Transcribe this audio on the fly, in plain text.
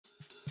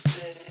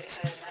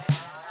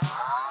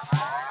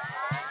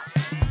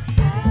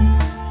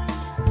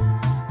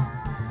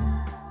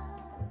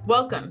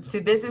Welcome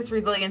to Business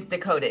Resilience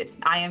Decoded.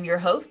 I am your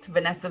host,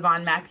 Vanessa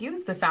Von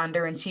Matthews, the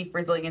founder and chief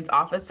resilience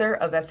officer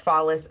of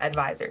Asphalis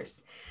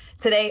Advisors.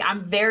 Today,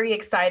 I'm very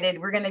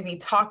excited. We're going to be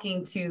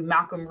talking to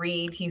Malcolm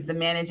Reid. He's the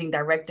managing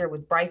director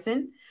with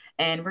Brison,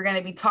 and we're going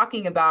to be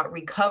talking about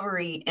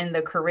recovery in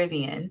the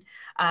Caribbean.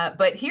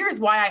 But here's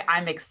why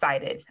I'm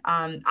excited.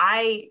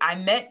 I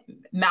met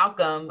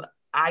Malcolm,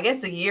 I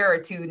guess, a year or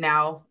two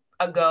now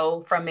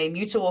ago from a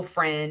mutual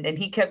friend, and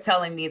he kept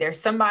telling me there's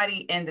somebody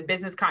in the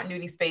business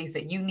continuity space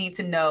that you need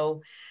to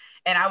know.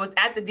 And I was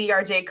at the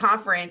DRJ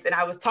conference and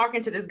I was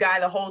talking to this guy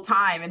the whole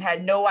time and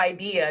had no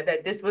idea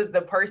that this was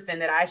the person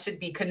that I should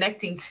be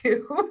connecting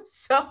to.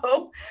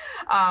 So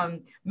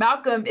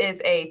Malcolm is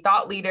a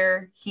thought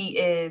leader. He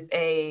is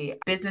a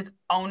business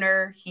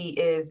owner. He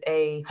is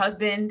a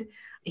husband.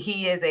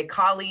 He is a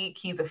colleague.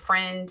 He's a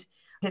friend.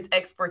 His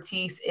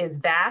expertise is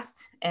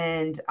vast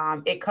and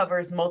it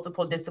covers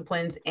multiple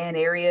disciplines and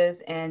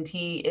areas. And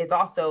he is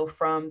also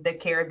from the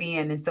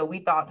Caribbean. And so we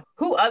thought,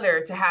 who other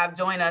to have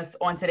join us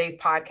on today's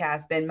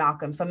podcast than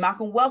Malcolm? So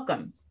Malcolm,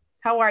 welcome.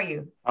 How are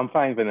you? I'm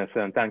fine, Vanessa,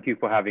 and thank you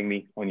for having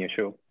me on your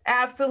show.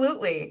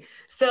 Absolutely.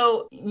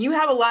 So you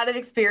have a lot of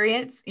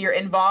experience. You're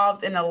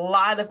involved in a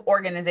lot of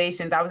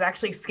organizations. I was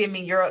actually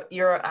skimming your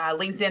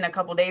LinkedIn a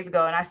couple of days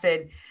ago, and I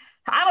said,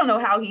 I don't know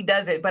how he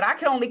does it, but I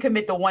can only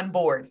commit to one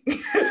board.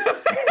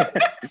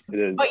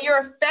 But you're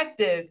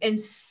effective in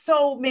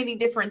so many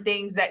different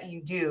things that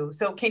you do.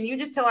 So can you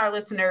just tell our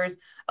listeners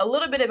a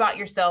little bit about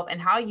yourself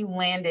and how you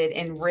landed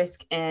in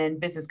risk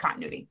and business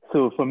continuity?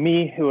 So for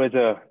me, it was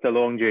a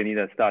long journey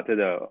that started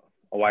a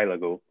while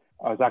ago.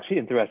 I was actually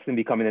interested in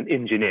becoming an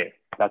engineer.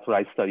 That's what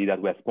I studied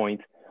at West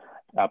Point.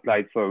 I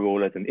applied for a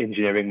role as an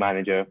engineering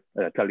manager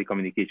at a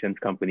telecommunications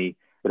company,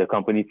 but the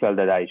company felt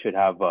that I should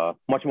have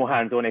much more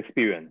hands-on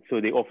experience.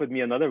 So they offered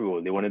me another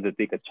role. They wanted to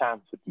take a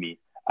chance with me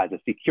as a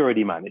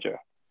security manager.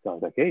 So I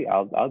was like, hey,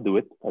 I'll do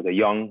it. As a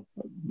young,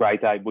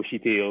 bright-eyed,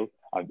 bushy-tail,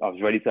 I was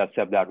ready to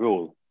accept that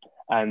role.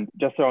 And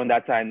just around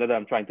that time, not that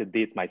I'm trying to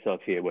date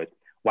myself here, but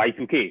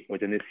Y2K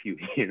was an issue,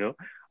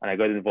 and I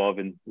got involved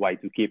in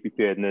Y2K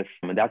preparedness.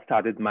 And that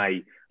started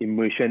my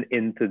immersion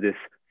into this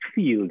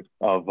field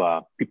of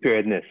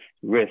preparedness,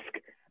 risk,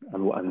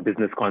 and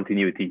business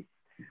continuity.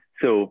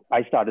 So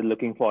I started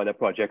looking for other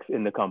projects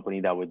in the company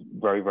that was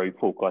very, very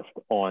focused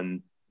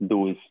on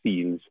those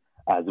fields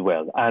as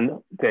well, and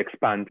to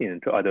expand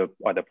into other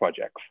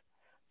projects.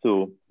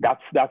 So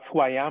that's who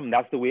I am.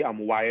 That's the way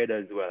I'm wired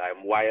as well.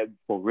 I'm wired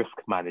for risk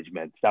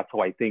management. That's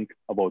how I think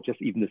about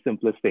just even the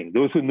simplest thing.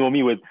 Those who know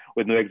me would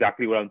know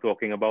exactly what I'm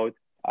talking about.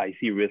 I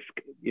see risk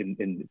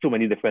in so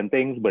many different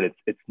things, but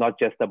it's not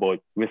just about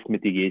risk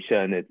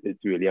mitigation.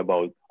 It's really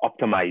about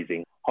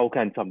optimizing. How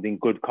can something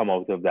good come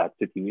out of that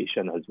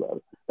situation as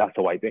well? That's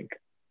how I think.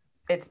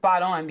 It's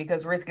spot on,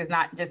 because risk is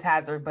not just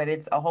hazard, but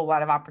it's a whole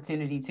lot of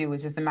opportunity too.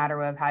 It's just a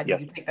matter of how do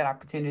you take that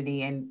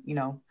opportunity and,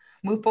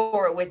 move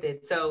forward with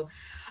it. So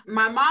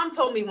my mom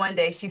told me one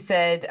day, she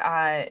said,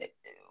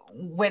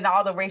 when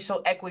all the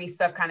racial equity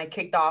stuff kind of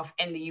kicked off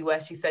in the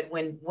US, she said,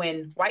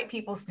 when white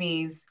people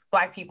sneeze,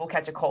 Black people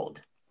catch a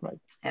cold. Right.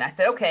 And I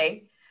said,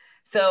 okay.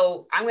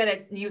 So I'm going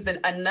to use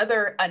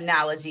another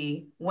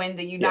analogy. When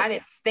the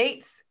United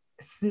States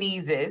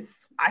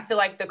sneezes, I feel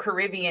like the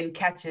Caribbean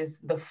catches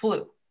the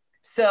flu.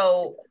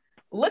 So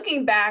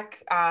looking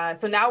back,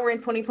 so now we're in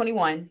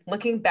 2021,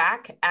 looking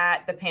back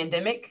at the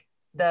pandemic,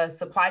 the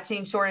supply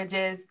chain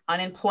shortages,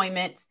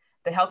 unemployment,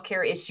 the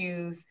healthcare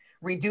issues,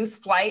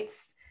 reduced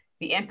flights,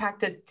 the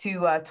impact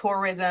to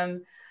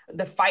tourism,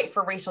 the fight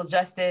for racial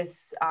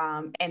justice,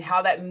 and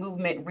how that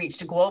movement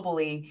reached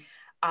globally.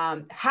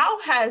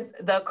 How has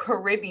the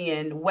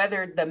Caribbean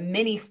weathered the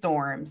many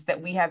storms that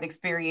we have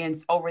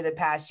experienced over the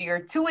past year,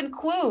 to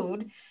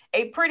include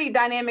a pretty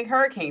dynamic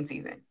hurricane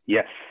season?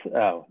 Yes,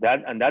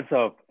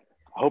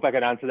 I hope I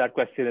can answer that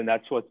question in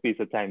that short space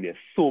of time. There's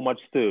so much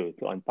to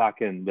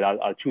unpack in, but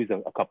I'll choose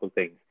a couple of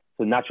things.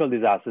 So natural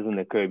disasters in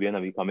the Caribbean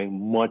are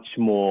becoming much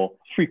more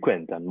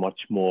frequent and much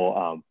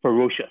more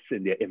ferocious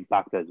in their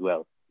impact as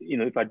well.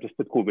 If I just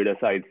put COVID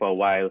aside for a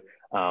while,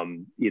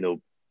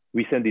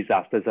 recent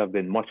disasters have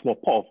been much more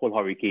powerful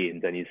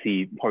hurricanes, and you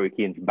see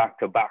hurricanes back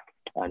to back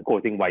and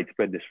causing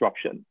widespread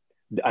disruption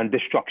and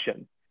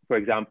destruction. For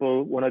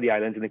example, one of the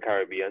islands in the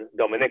Caribbean,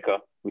 Dominica,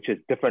 which is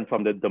different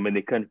from the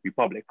Dominican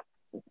Republic.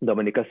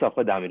 Dominica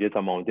suffered damages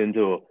amounting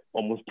to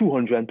almost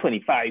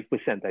 225%,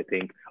 I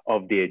think,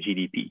 of their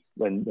GDP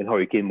when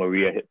Hurricane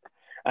Maria hit.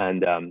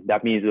 And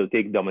that means it'll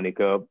take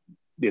Dominica,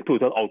 their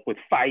total output,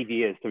 5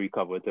 years to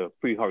recover to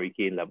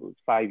pre-hurricane levels,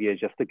 5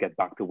 years just to get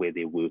back to where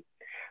they were.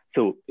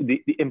 So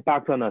the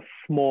impact on a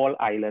small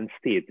island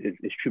state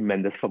is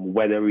tremendous from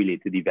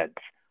weather-related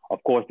events.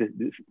 Of course,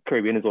 this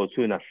Caribbean is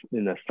also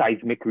in a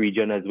seismic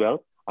region as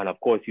well. And of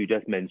course, you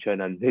just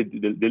mentioned, and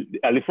the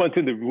elephant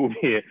in the room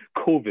here,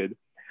 COVID,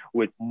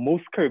 with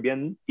most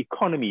Caribbean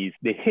economies,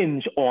 they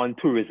hinge on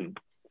tourism.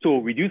 So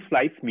reduced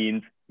flights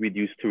means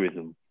reduced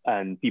tourism.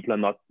 and people are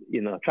not,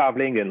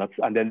 traveling,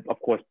 and then of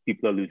course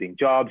people are losing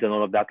jobs and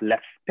all of that,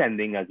 less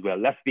spending as well,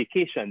 less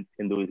vacation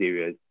in those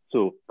areas.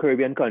 So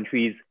Caribbean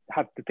countries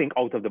have to think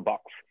out of the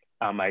box.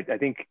 I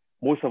think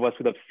most of us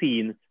would have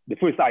seen the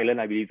first island,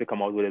 I believe, to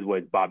come out with it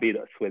was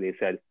Barbados, where they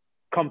said,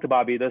 come to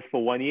Barbados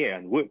for 1 year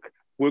and work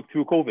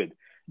through COVID.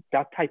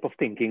 That type of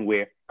thinking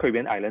where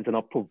Caribbean islands are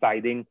now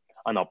providing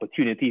an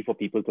opportunity for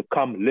people to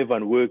come live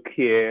and work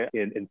here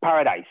in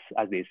paradise,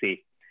 as they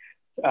say.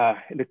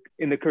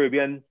 In the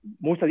Caribbean,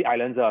 most of the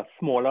islands are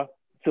smaller.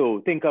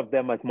 So think of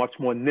them as much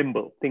more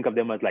nimble. Think of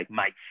them as like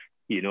mice,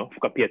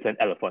 compared to an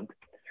elephant.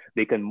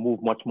 They can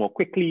move much more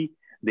quickly.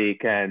 They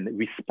can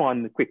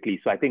respond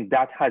quickly. So I think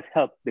that has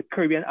helped the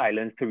Caribbean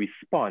islands to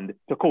respond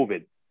to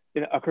COVID.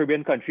 A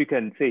Caribbean country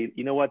can say,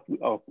 you know what,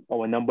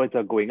 our numbers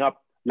are going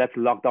up. Let's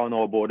lock down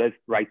our borders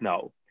right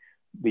now.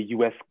 The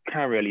US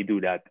can't really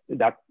do that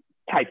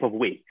type of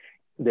way.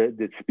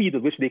 The speed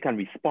at which they can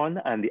respond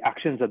and the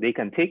actions that they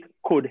can take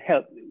could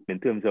help in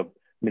terms of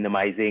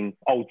minimizing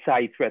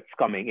outside threats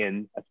coming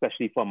in,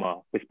 especially from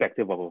a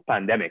perspective of a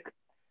pandemic.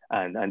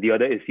 And the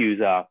other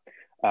issues are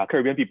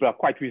Caribbean people are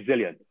quite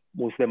resilient.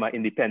 Most of them are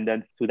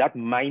independent. So that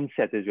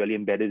mindset is really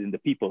embedded in the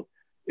people.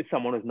 If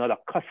someone is not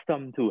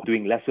accustomed to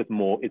doing less with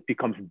more, it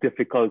becomes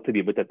difficult to be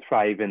able to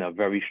thrive in a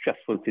very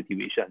stressful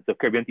situation. So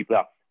Caribbean people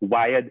are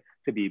wired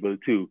to be able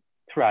to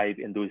thrive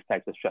in those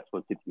types of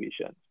stressful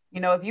situations.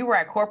 If you were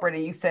at corporate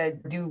and you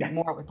said do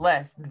more with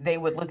less, they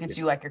would look at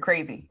you like you're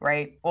crazy,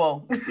 right?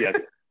 Well, yes.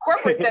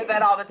 Corporate says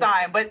that all the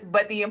time,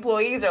 but the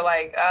employees are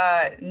like,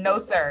 no,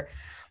 sir.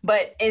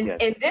 But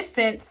in this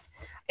sense,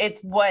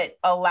 it's what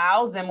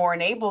allows them or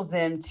enables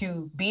them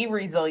to be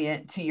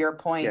resilient, to your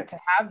point, to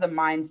have the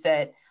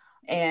mindset.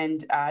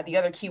 And the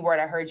other key word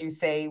I heard you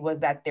say was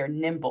that they're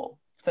nimble.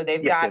 So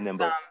they've got some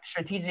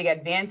strategic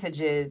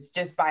advantages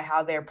just by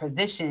how they're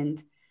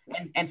positioned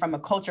and from a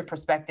culture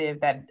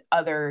perspective that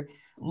other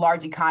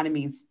large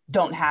economies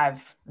don't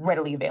have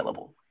readily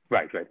available.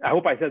 Right. I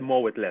hope I said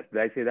more with less.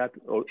 Did I say that?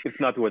 Or if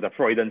not, it was a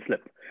Freudian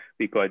slip,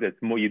 because it's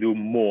more, you do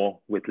more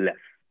with less.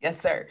 Yes,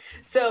 sir.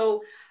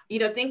 So,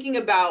 thinking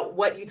about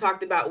what you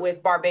talked about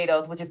with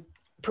Barbados, which is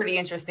pretty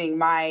interesting.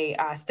 My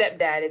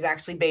stepdad is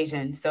actually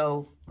Bajan.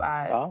 So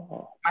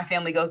my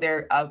family goes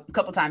there a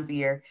couple times a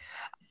year.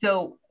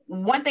 So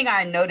one thing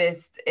I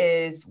noticed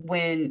is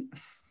when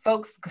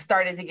folks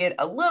started to get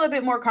a little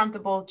bit more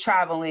comfortable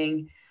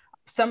traveling,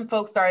 some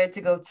folks started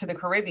to go to the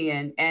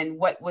Caribbean. And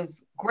what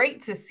was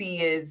great to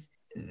see is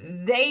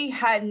they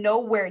had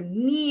nowhere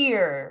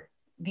near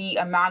the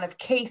amount of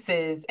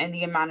cases and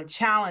the amount of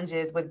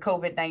challenges with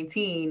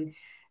COVID-19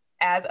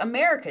 as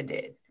America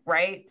did,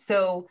 right?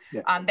 So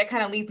that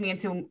kind of leads me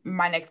into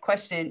my next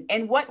question.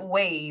 In what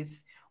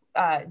ways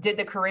did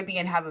the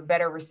Caribbean have a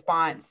better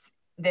response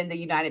than the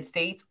United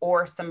States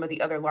or some of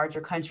the other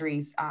larger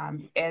countries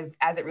as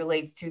it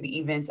relates to the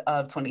events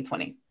of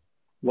 2020?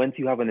 Once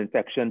you have an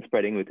infection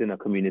spreading within a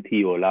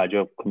community or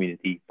larger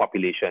community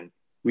population,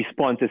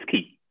 response is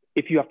key.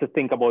 If you have to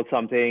think about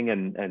something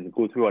and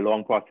go through a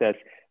long process,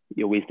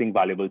 you're wasting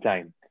valuable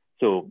time.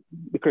 So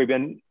the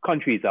Caribbean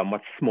countries are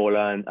much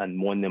smaller and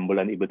more nimble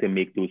and able to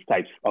make those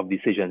types of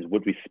decisions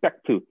with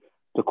respect to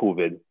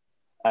COVID.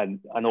 And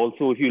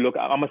also, if you look,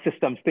 I'm a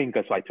systems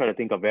thinker, so I try to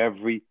think of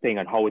everything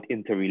and how it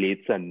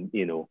interrelates and,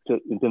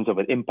 in terms of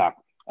an impact.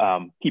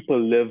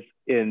 People live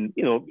in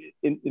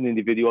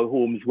individual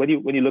homes. When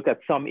you look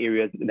at some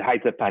areas, the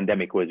height of the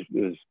pandemic was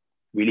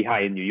really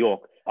high in New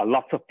York.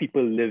 Lots of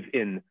people live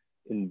in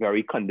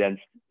very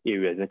condensed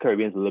areas. The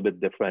Caribbean is a little bit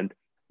different.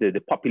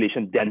 The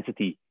population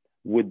density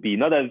would be,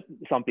 not that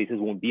some places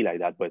won't be like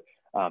that, but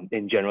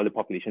in general, the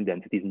population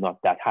density is not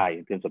that high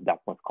in terms of that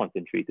much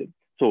concentrated.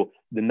 So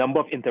the number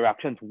of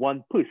interactions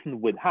one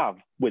person would have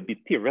would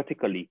be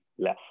theoretically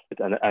less.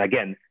 And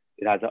again,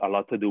 it has a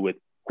lot to do with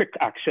quick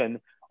action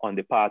on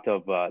the part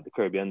of the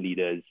Caribbean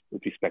leaders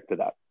with respect to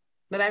that.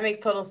 But that makes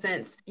total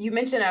sense. You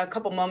mentioned a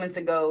couple moments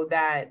ago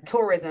that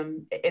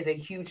tourism is a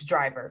huge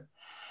driver.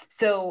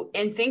 So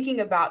in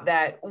thinking about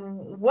that,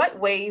 what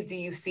ways do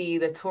you see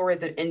the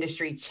tourism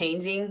industry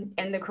changing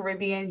in the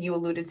Caribbean? You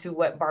alluded to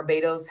what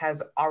Barbados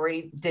has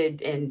already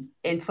did in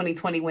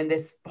 2020 when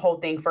this whole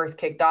thing first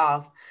kicked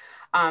off.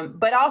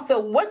 But also,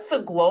 what's the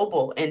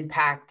global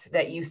impact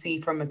that you see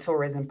from a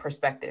tourism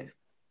perspective?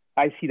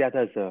 I see that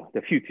as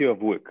the future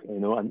of work,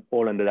 and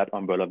all under that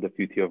umbrella of the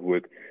future of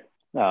work,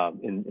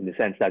 in the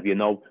sense that we are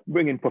now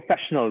bringing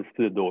professionals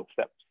to the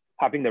doorsteps,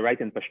 having the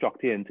right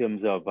infrastructure in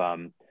terms of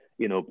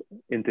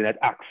internet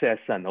access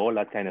and all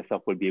that kind of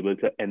stuff will be able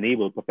to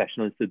enable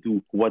professionals to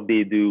do what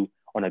they do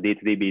on a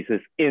day-to-day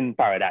basis in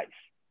paradise.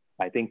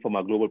 I think from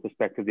a global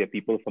perspective, there are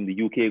people from the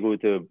UK go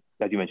to,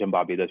 as you mentioned,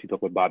 Barbados. You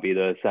talk about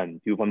Barbados,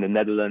 and people from the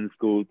Netherlands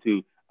go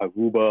to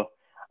Aruba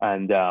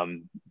and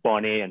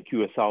Bonaire and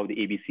Curacao, the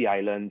ABC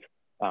Islands.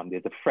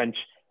 There's the French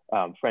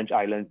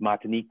islands,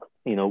 Martinique,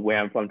 where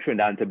I'm from,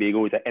 Trinidad and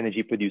Tobago is an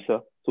energy producer.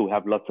 So we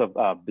have lots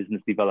of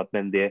business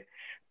development there.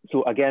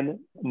 So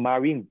again,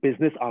 marrying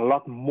business a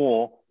lot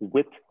more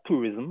with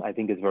tourism, I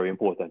think is very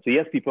important. So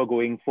yes, people are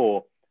going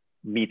for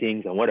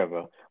meetings and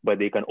whatever, but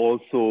they can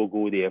also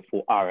go there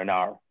for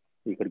R&R.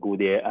 They could go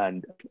there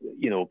and,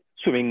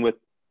 swimming with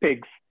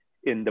pigs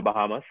in the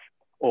Bahamas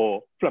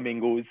or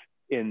flamingos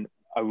in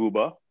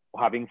Aruba,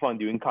 having fun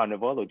during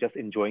Carnival, or just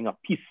enjoying a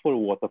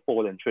peaceful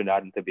waterfall in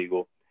Trinidad and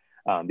Tobago.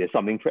 There's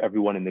something for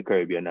everyone in the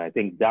Caribbean. And I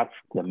think that's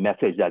the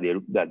message that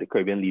the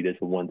Caribbean leaders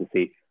want to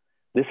say.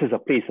 This is a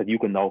place that you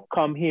can now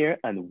come here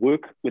and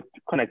work with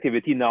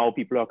connectivity. Now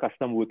people are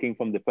accustomed working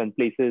from different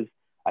places.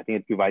 I think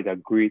it provides a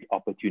great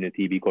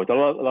opportunity because a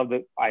lot of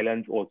the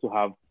islands also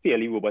have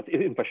fairly robust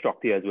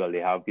infrastructure as well. They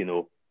have,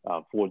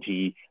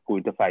 4G,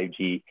 going to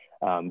 5G.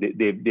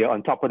 They're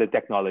on top of the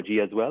technology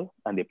as well,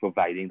 and they're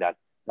providing that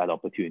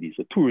opportunity.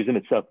 So tourism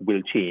itself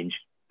will change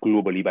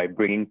globally by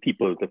bringing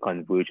people to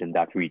converge in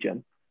that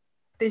region.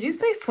 Did you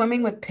say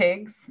swimming with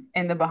pigs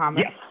in the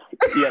Bahamas?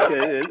 Yes.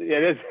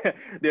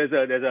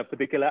 There's a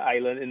particular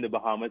island in the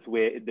Bahamas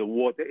where the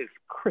water is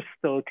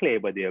crystal clear,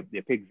 but there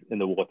are pigs in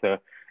the water.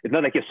 It's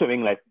not like you're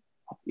swimming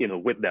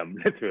with them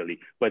literally,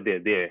 but they're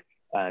there,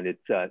 and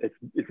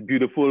it's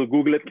beautiful.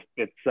 Google it.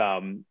 It's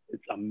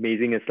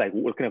amazing. It's like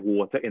looking at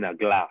water in a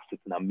glass.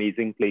 It's an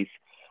amazing place.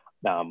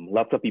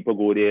 Lots of people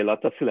go there.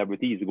 Lots of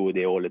celebrities go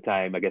there all the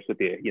time. I guess with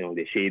their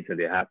shades and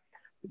their hats.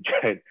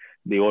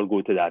 They all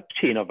go to that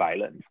chain of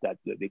islands that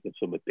they can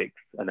swim with pigs,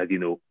 and as you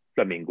know,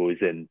 flamingos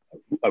in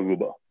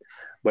Aruba.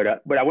 But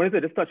I wanted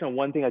to just touch on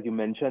one thing, as you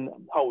mentioned,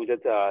 how is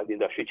it the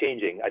industry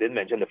changing? I didn't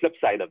mention the flip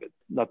side of it,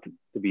 not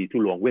to be too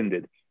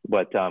long-winded,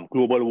 but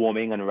global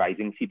warming and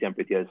rising sea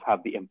temperatures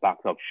have the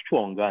impact of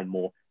stronger and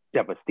more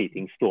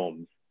devastating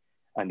storms,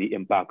 and the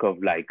impact of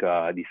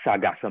the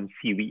sargassum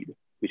seaweed,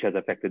 which has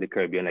affected the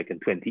Caribbean, like in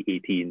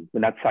 2018.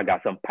 When that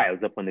sargassum piles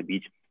up on the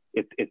beach,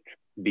 it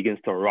begins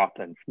to rot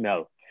and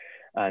smell.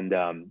 And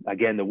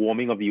again, the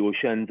warming of the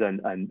oceans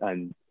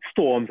and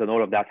storms and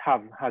all of that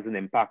has an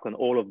impact on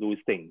all of those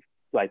things.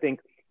 So I think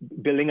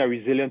building a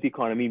resilient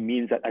economy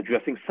means that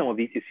addressing some of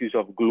these issues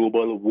of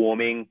global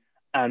warming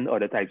and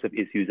other types of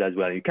issues as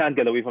well. You can't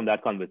get away from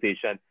that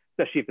conversation,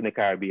 especially in the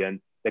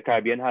Caribbean. The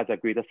Caribbean has a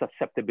greater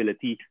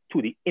susceptibility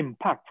to the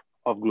impact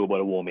of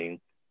global warming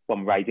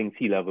from rising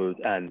sea levels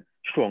and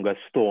stronger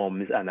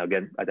storms. And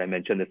again, as I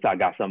mentioned, the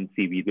sargassum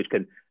seaweed, which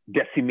can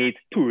decimate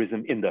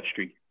tourism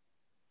industry.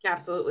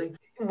 Absolutely.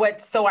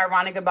 What's so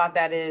ironic about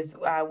that is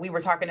we were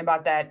talking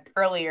about that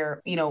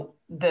earlier,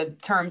 the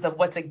terms of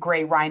what's a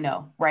gray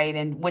rhino, right?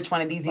 And which one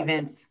of these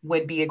events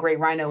would be a gray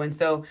rhino. And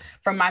so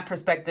from my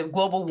perspective,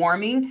 global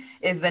warming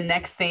is the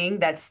next thing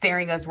that's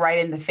staring us right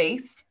in the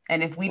face.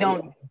 And if we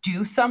don't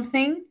do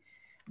something,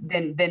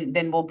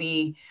 then we'll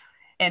be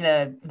in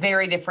a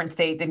very different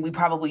state than we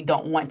probably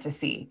don't want to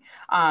see.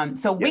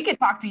 We could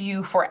talk to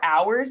you for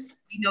hours.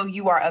 We know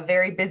you are a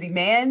very busy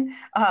man.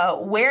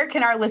 Where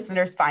can our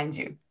listeners find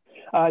you?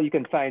 You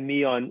can find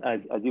me on,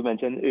 as you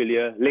mentioned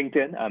earlier,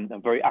 LinkedIn. I'm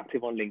very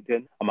active on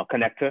LinkedIn. I'm a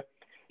connector.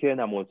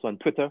 And I'm also on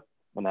Twitter,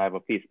 and I have a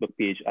Facebook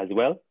page as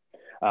well.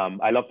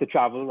 I love to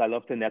travel. I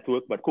love to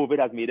network, but COVID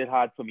has made it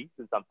hard for me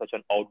since I'm such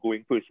an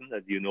outgoing person.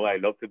 As you know, I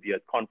love to be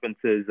at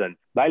conferences,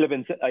 but I live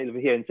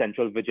here in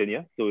Central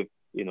Virginia. So,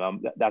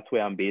 that's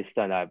where I'm based,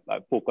 and I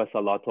focus a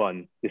lot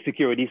on the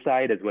security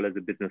side as well as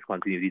the business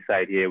continuity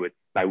side here with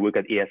my work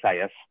at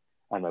ASIS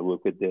and my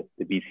work with the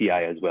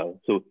BCI as well.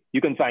 So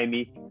you can find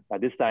me at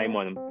this time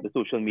on the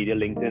social media,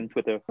 LinkedIn,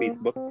 Twitter,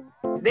 Facebook.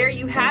 There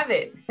you have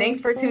it. Thanks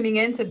for tuning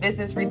in to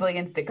Business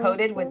Resilience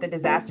Decoded with the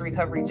Disaster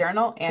Recovery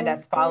Journal and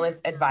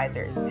Asfalis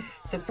Advisors.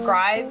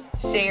 Subscribe,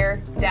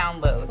 share,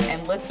 download,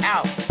 and look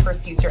out for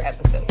future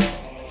episodes.